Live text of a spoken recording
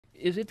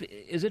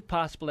Is it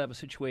possible to have a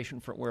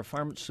situation where a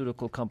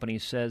pharmaceutical company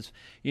says,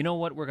 you know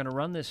what, we're going to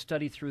run this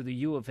study through the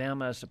U of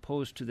M as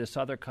opposed to this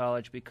other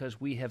college because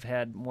we have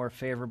had more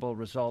favorable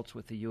results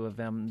with the U of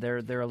M.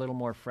 They're a little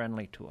more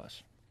friendly to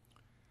us.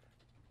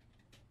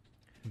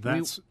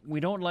 We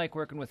don't like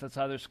working with this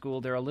other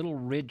school. They're a little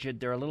rigid.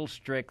 They're a little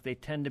strict. They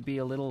tend to be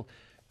a little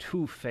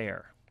too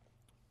fair.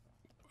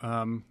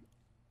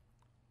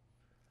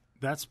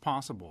 That's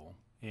possible.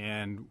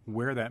 And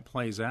where that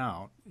plays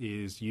out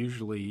is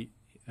usually,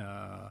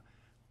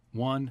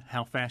 one,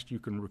 how fast you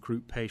can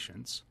recruit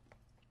patients,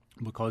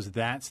 because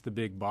that's the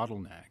big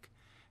bottleneck.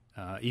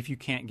 If you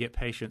can't get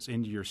patients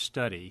into your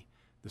study,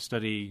 the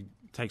study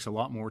takes a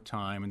lot more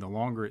time, and the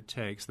longer it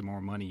takes, the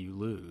more money you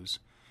lose.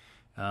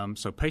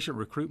 So patient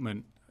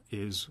recruitment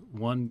is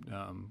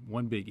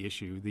one big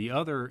issue. The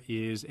other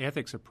is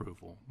ethics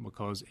approval,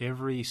 because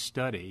every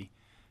study,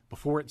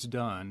 before it's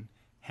done,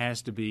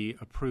 has to be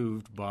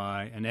approved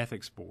by an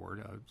ethics board,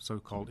 a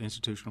so-called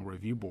institutional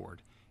review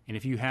board. And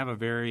if you have a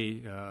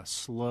very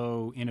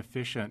slow,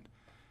 inefficient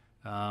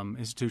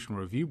institutional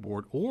review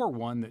board, or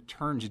one that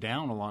turns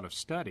down a lot of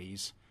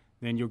studies,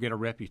 then you'll get a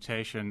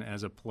reputation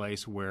as a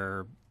place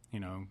where,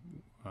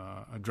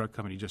 a drug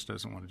company just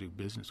doesn't want to do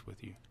business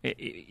with you.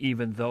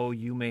 Even though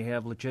you may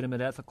have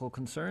legitimate ethical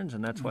concerns,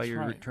 and that's why you're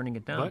right. turning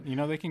it down.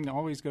 But, they can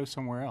always go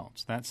somewhere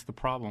else. That's the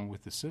problem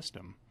with the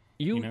system.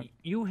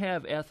 You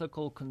have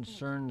ethical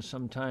concerns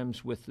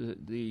sometimes with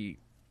the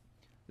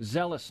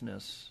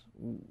zealousness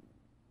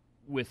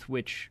with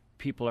which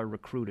people are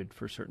recruited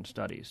for certain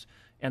studies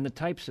and the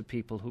types of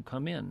people who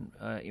come in.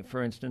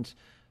 For instance,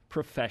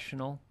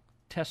 professional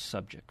test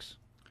subjects,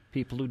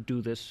 people who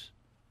do this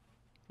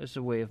as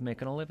a way of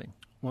making a living.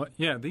 Well,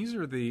 yeah, these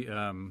are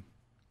the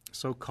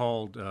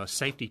so-called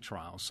safety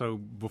trials. So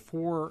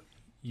before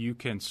you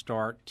can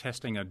start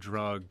testing a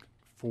drug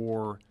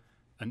for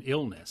an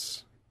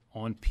illness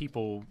on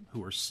people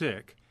who are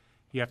sick,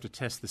 you have to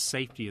test the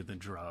safety of the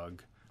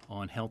drug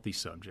on healthy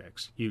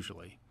subjects,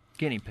 usually.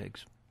 Guinea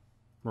pigs.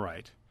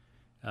 Right.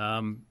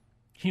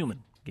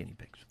 Human guinea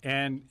pigs.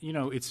 And,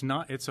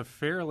 it's a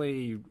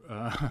fairly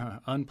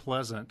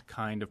unpleasant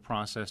kind of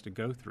process to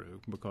go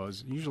through,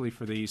 because usually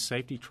for these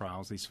safety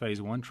trials, these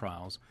phase 1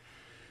 trials,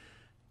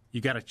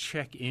 you got to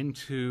check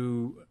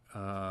into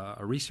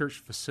a research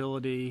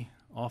facility.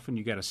 Often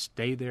you got to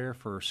stay there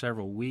for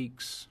several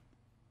weeks.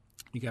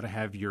 You got to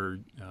have your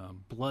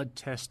blood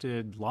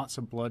tested, lots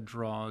of blood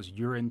draws,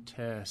 urine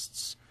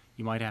tests.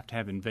 You might have to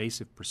have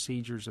invasive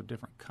procedures of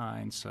different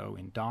kinds, so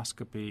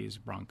endoscopies,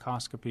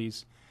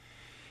 bronchoscopies.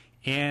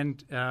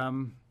 And, a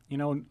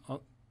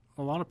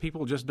lot of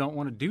people just don't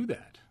want to do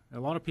that. A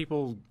lot of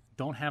people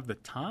don't have the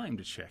time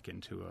to check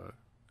into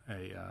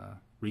a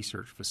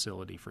research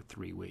facility for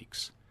 3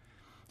 weeks.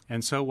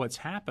 And so what's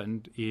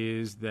happened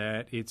is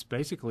that it's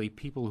basically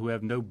people who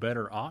have no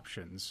better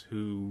options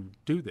who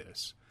do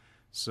this.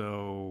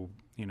 So,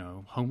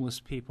 homeless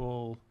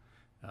people,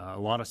 a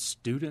lot of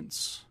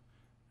students,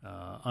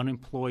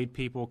 unemployed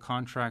people,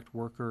 contract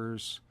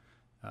workers,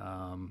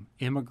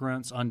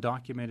 immigrants,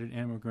 undocumented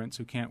immigrants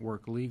who can't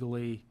work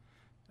legally,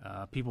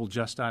 people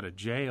just out of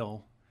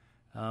jail,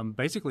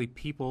 basically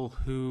people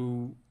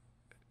who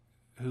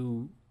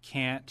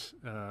can't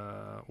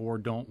or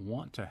don't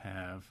want to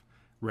have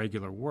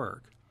regular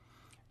work.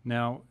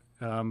 Now,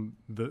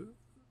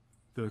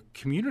 the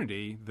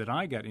community that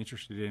I got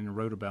interested in and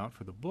wrote about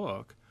for the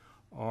book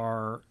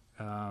are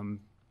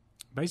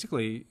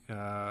basically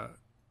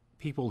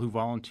people who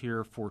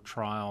volunteer for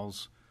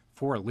trials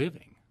for a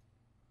living.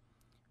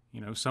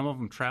 Some of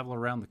them travel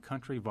around the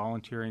country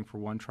volunteering for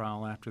one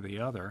trial after the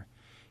other.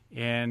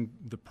 And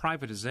the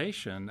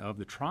privatization of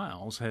the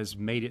trials has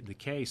made it the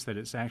case that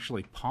it's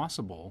actually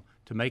possible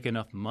to make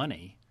enough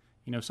money.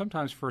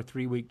 Sometimes for a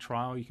 3-week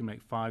trial you can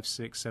make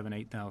 $5,000,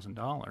 $6,000,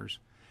 $7,000,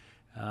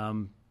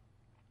 $8,000.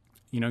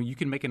 You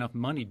can make enough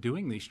money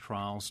doing these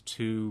trials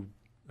to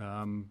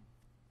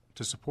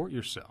support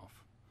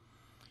yourself.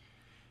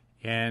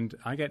 And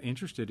I got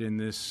interested in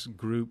this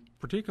group,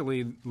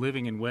 particularly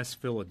living in West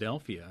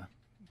Philadelphia.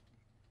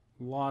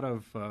 A lot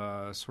of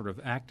sort of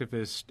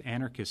activist,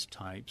 anarchist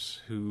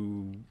types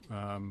who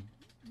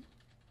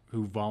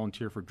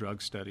volunteer for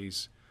drug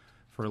studies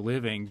for a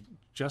living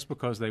just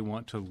because they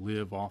want to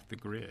live off the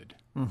grid.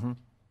 Mm-hmm.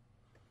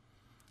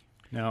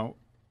 Now,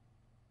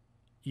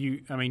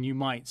 you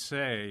might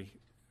say,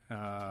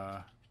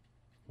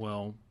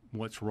 well,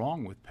 what's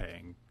wrong with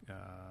paying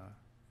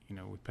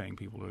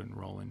people to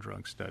enroll in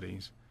drug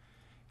studies?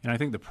 And I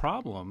think the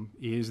problem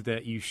is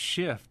that you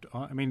shift.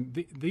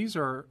 These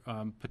are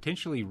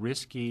potentially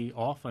risky,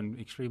 often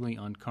extremely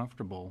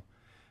uncomfortable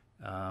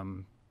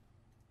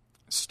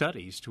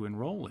studies to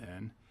enroll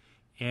in,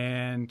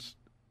 and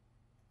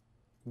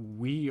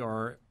we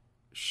are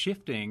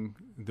shifting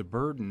the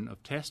burden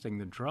of testing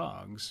the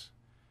drugs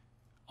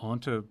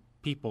onto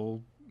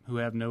people who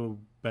have no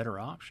better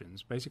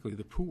options, basically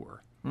the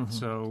poor. Mm-hmm.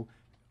 So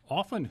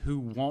often who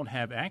won't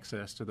have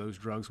access to those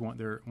drugs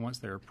once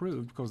they're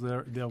approved, because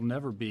they'll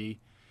never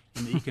be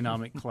in the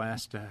economic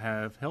class to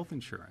have health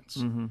insurance.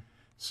 Mm-hmm.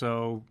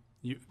 So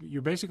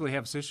you basically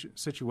have a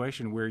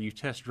situation where you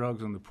test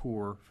drugs on the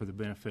poor for the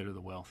benefit of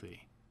the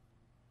wealthy.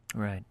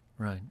 Right,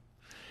 right.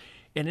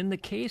 And in the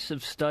case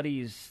of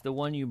studies, the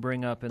one you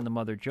bring up in the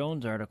Mother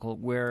Jones article,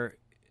 where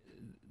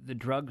the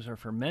drugs are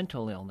for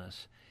mental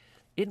illness,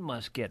 it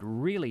must get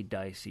really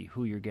dicey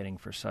who you're getting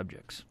for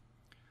subjects.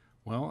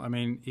 Well, I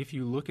mean, if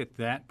you look at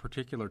that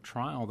particular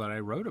trial that I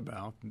wrote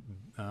about,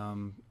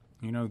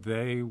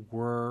 they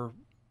were,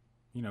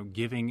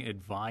 giving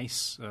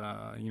advice.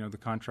 The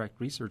Contract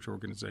Research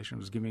Organization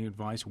was giving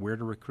advice where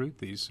to recruit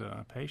these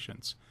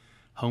patients,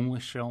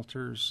 homeless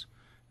shelters,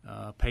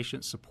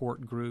 patient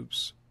support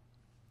groups,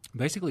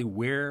 basically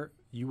where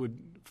you would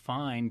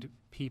find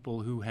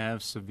people who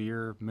have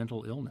severe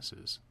mental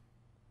illnesses.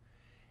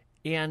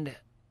 And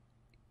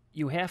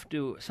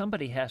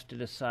somebody has to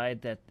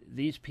decide that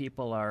these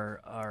people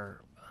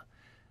are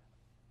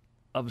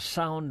of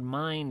sound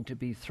mind to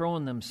be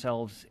throwing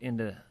themselves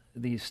into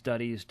these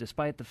studies,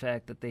 despite the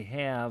fact that they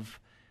have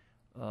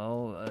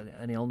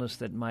an illness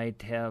that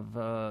might have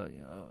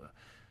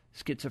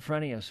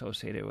schizophrenia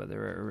associated with it,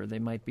 or they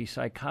might be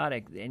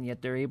psychotic, and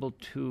yet they're able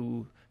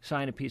to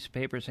sign a piece of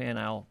paper saying,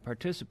 I'll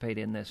participate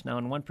in this. Now,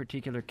 in one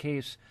particular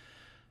case,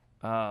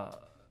 the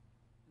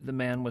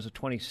man was a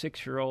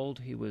 26-year-old.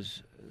 He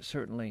was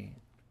certainly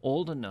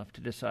old enough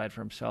to decide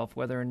for himself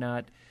whether or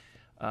not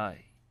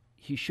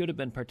he should have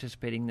been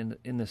participating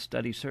in the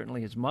study.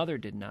 Certainly his mother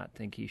did not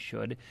think he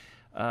should.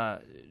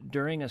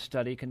 During a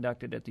study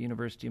conducted at the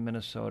University of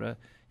Minnesota,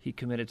 he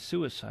committed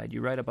suicide.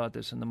 You write about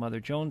this in the Mother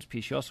Jones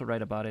piece. You also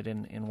write about it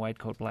in White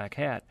Coat, Black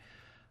Hat.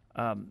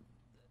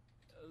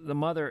 The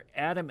mother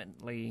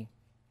adamantly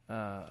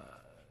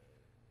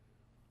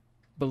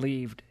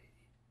believed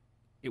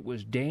it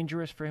was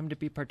dangerous for him to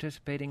be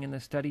participating in the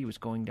study. He was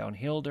going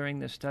downhill during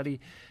this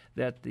study,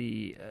 that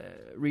the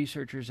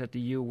researchers at the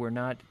U were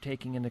not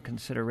taking into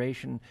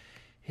consideration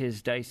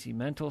his dicey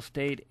mental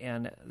state,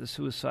 and the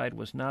suicide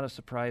was not a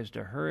surprise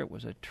to her. It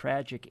was a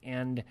tragic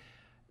end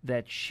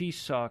that she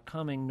saw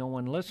coming. No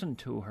one listened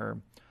to her.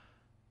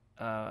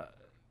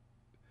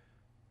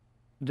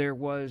 There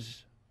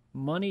was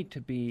money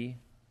given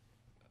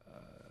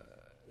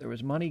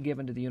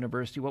to the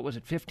university. What was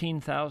it,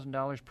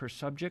 $15,000 per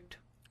subject?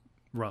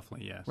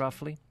 Roughly, yes.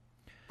 Roughly.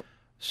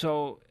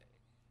 So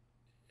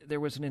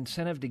there was an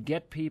incentive to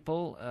get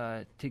people,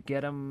 to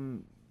get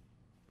them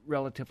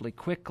relatively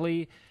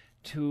quickly,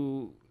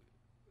 to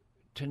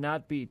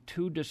not be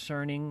too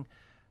discerning.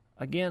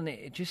 Again,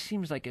 it just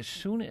seems like as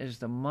soon as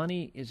the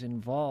money is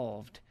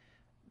involved,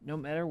 no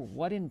matter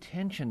what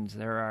intentions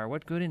there are,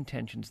 what good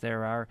intentions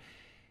there are,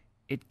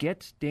 it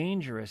gets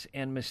dangerous.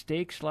 And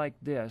mistakes like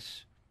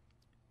this,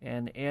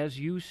 and as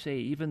you say,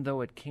 even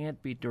though it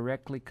can't be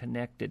directly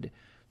connected,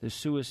 the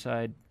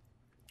suicide,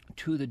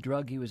 to the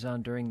drug he was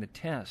on during the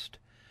test,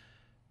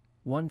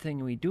 one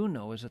thing we do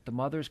know is that the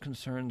mother's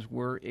concerns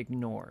were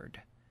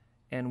ignored.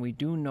 And we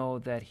do know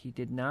that he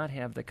did not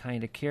have the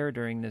kind of care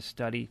during this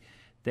study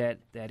that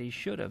he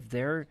should have.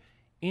 Their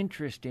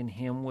interest in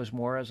him was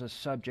more as a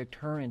subject.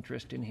 Her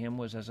interest in him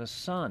was as a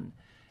son.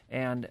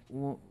 And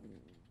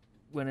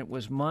when it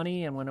was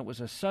money and when it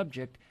was a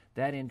subject,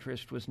 that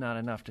interest was not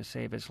enough to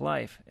save his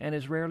life, and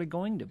is rarely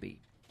going to be.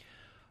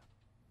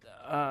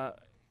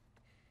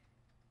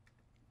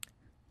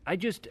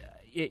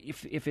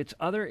 If it's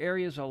other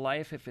areas of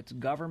life, if it's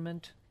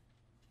government,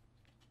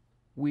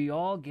 we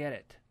all get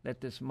it, that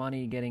this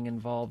money getting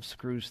involved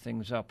screws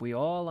things up. We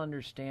all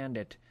understand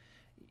it.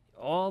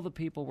 All the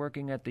people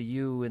working at the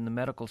U in the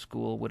medical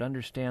school would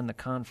understand the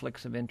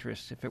conflicts of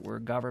interest if it were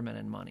government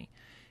and money.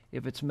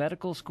 If it's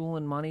medical school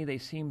and money, they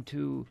seem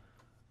to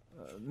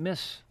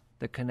miss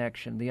the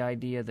connection, the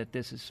idea that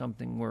this is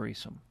something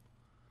worrisome.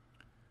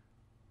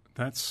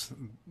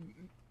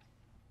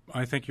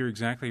 I think you're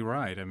exactly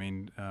right. I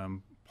mean,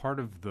 part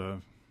of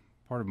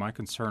my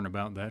concern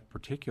about that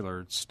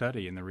particular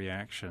study and the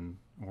reaction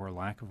or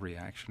lack of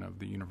reaction of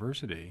the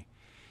university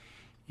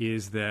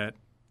is that,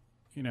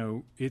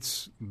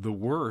 it's the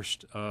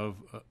worst of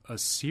a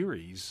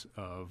series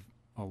of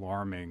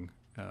alarming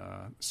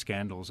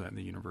scandals at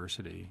the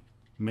university,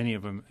 many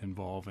of them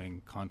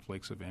involving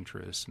conflicts of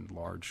interest and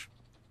large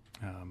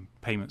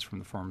payments from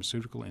the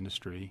pharmaceutical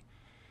industry,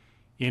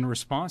 in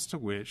response to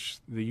which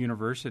the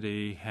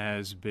university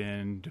has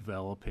been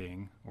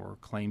developing, or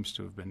claims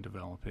to have been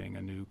developing,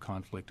 a new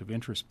conflict of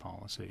interest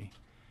policy.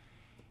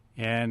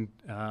 And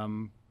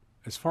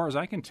as far as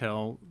I can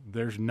tell,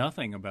 there's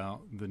nothing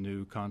about the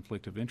new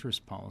conflict of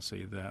interest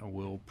policy that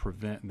will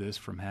prevent this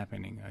from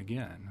happening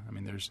again. I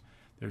mean,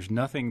 there's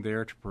nothing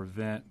there to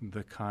prevent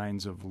the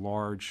kinds of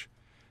large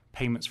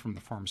payments from the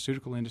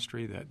pharmaceutical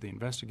industry that the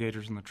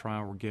investigators in the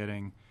trial were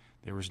getting.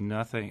 There's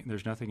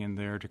nothing in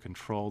there to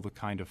control the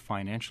kind of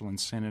financial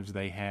incentives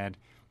they had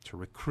to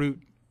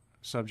recruit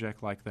a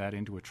subject like that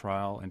into a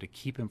trial and to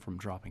keep him from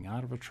dropping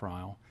out of a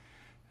trial.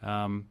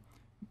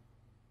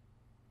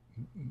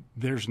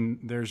 There's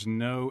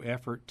no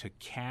effort to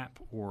cap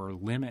or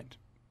limit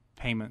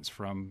payments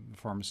from the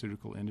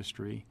pharmaceutical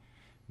industry.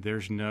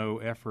 There's no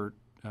effort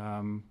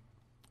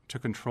to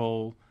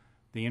control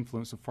the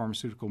influence of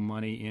pharmaceutical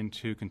money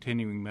into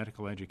continuing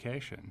medical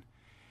education.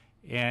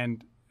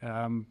 And,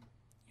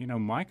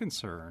 my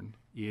concern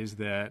is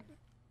that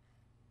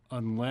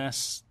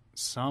unless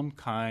some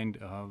kind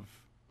of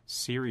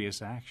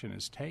serious action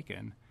is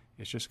taken,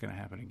 it's just going to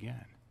happen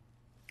again.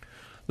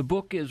 The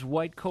book is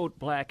White Coat,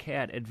 Black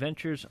Hat,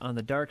 Adventures on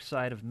the Dark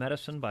Side of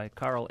Medicine by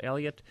Carl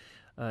Elliott.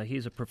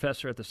 He's a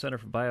professor at the Center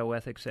for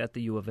Bioethics at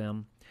the U of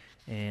M,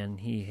 and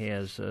he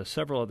has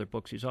several other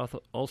books. He's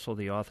also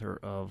the author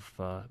of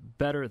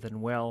Better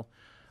Than Well,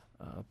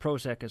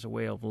 Prozac as a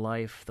Way of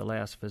Life, The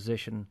Last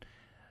Physician,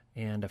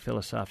 and A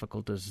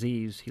Philosophical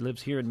Disease. He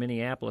lives here in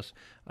Minneapolis,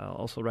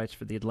 also writes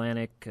for The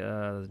Atlantic,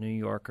 The New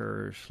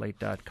Yorker,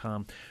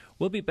 Slate.com.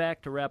 We'll be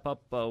back to wrap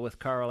up with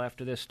Carl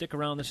after this. Stick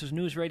around. This is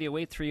News Radio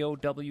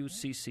 830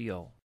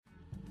 WCCO.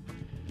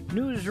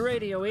 News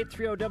Radio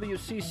 830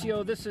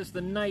 WCCO. This is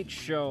the Night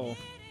Show.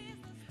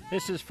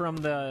 This is from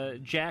the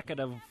jacket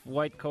of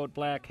White Coat,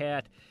 Black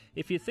Hat.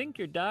 If you think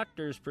your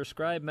doctors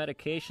prescribe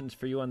medications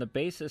for you on the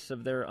basis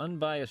of their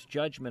unbiased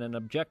judgment and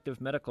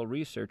objective medical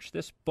research,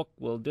 this book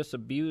will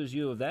disabuse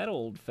you of that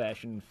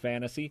old-fashioned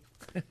fantasy.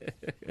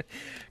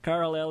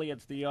 Carl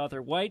Elliott's the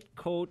author. White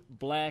Coat,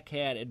 Black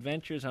Hat,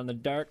 Adventures on the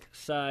Dark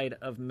Side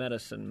of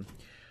Medicine.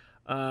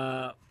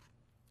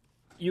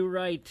 You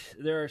write,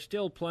 there are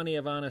still plenty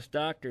of honest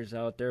doctors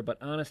out there,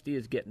 but honesty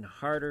is getting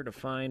harder to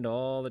find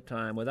all the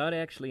time. Without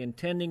actually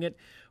intending it,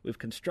 we've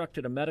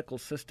constructed a medical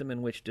system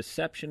in which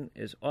deception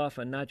is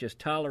often not just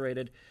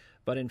tolerated,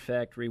 but in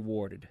fact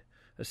rewarded.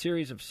 A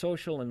series of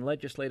social and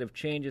legislative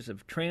changes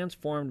have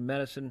transformed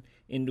medicine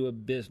into a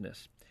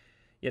business.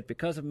 Yet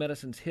because of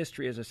medicine's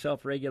history as a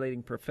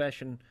self-regulating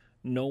profession,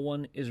 no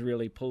one is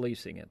really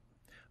policing it.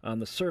 On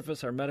the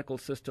surface, our medical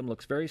system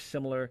looks very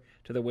similar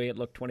to the way it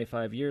looked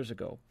 25 years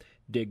ago.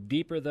 Dig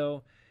deeper,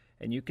 though,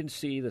 and you can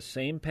see the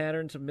same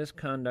patterns of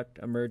misconduct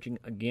emerging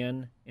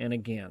again and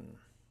again.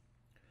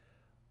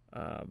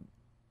 And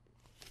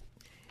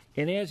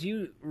as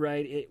you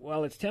write,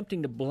 while it's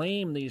tempting to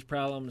blame these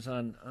problems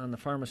on the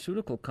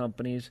pharmaceutical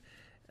companies,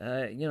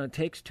 it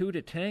takes two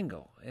to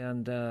tango,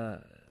 and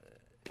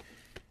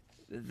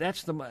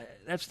that's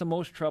the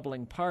most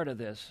troubling part of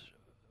this.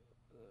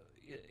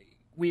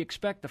 We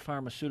expect the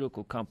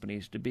pharmaceutical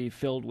companies to be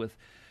filled with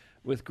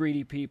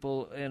greedy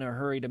people in a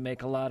hurry to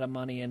make a lot of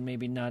money and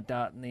maybe not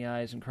dotting the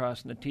I's and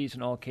crossing the T's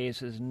in all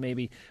cases and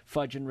maybe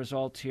fudging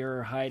results here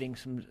or hiding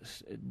some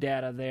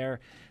data there.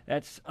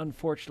 That's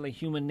unfortunately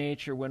human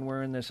nature when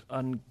we're in this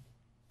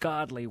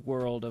ungodly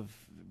world of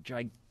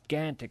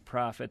gigantic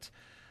profits.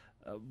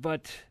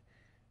 But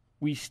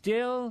we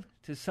still,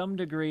 to some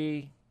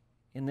degree,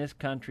 in this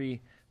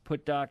country,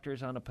 put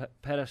doctors on a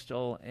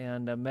pedestal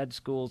and med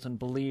schools and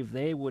believe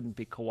they wouldn't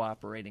be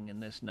cooperating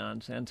in this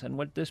nonsense. And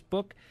what this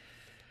book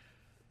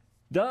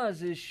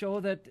does is show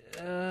that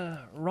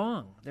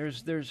wrong.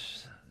 There's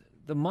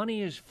the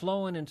money is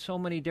flowing in so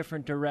many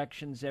different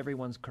directions.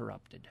 Everyone's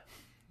corrupted.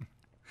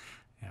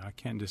 Yeah, I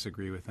can't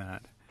disagree with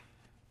that.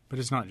 But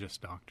it's not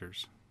just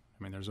doctors.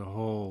 I mean, there's a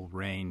whole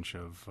range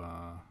of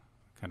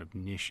kind of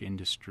niche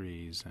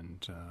industries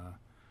and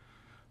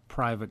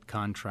private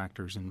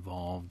contractors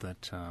involved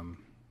that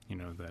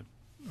that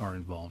are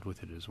involved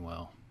with it as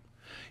well.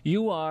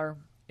 You are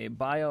a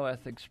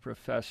bioethics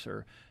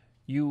professor.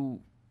 You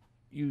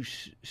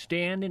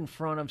stand in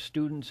front of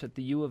students at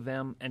the U of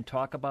M and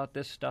talk about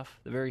this stuff,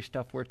 the very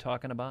stuff we're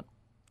talking about?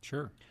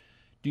 Sure.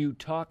 Do you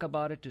talk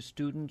about it to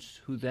students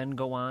who then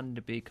go on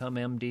to become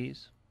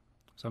MDs?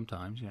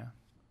 Sometimes, yeah.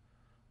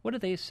 What do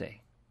they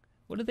say?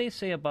 What do they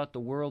say about the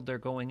world they're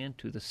going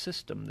into, the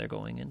system they're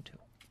going into?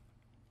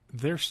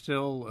 They're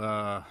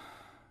still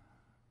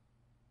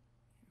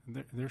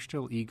they're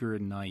still eager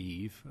and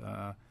naive.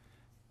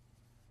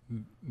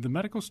 The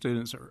medical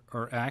students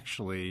are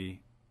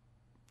actually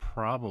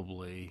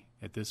probably,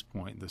 at this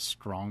point, the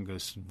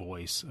strongest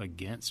voice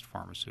against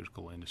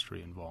pharmaceutical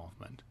industry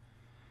involvement.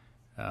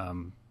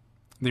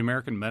 The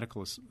American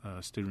Medical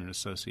Student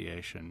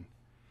Association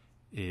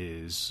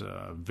is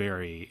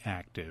very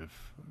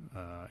active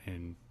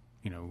in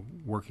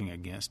working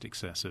against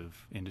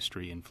excessive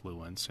industry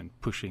influence and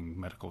pushing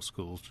medical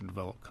schools to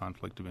develop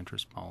conflict of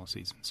interest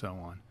policies and so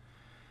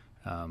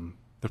on.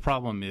 The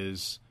problem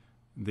is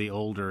the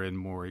older and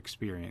more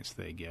experienced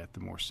they get, the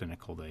more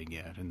cynical they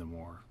get, and the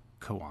more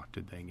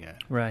co-opted they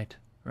get. Right.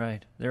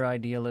 They're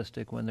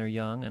idealistic when they're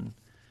young, and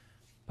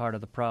part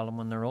of the problem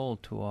when they're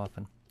old too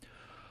often.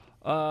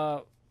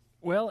 As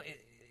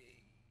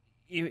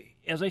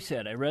I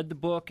said, I read the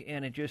book,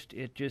 and it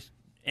just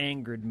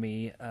angered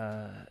me.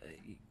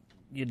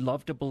 You'd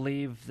love to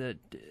believe that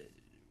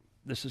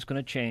this is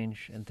going to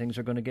change, and things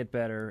are going to get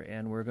better,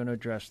 and we're going to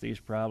address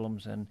these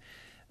problems, and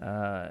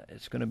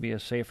it's going to be a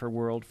safer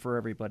world for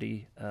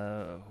everybody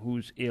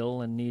who's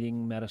ill and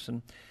needing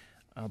medicine.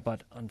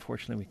 But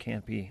unfortunately, we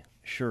can't be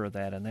sure of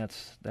that, and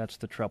that's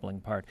the troubling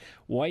part.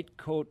 White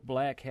Coat,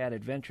 Black Hat,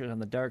 Adventures on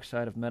the Dark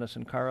Side of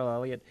Medicine. Carl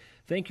Elliott,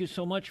 thank you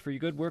so much for your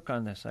good work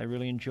on this. I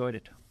really enjoyed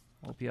it.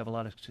 Hope you have a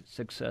lot of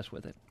success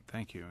with it.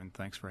 Thank you, and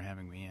thanks for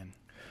having me in.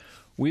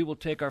 We will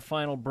take our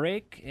final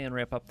break and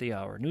wrap up the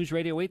hour. News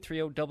Radio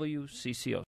 830 WCCO.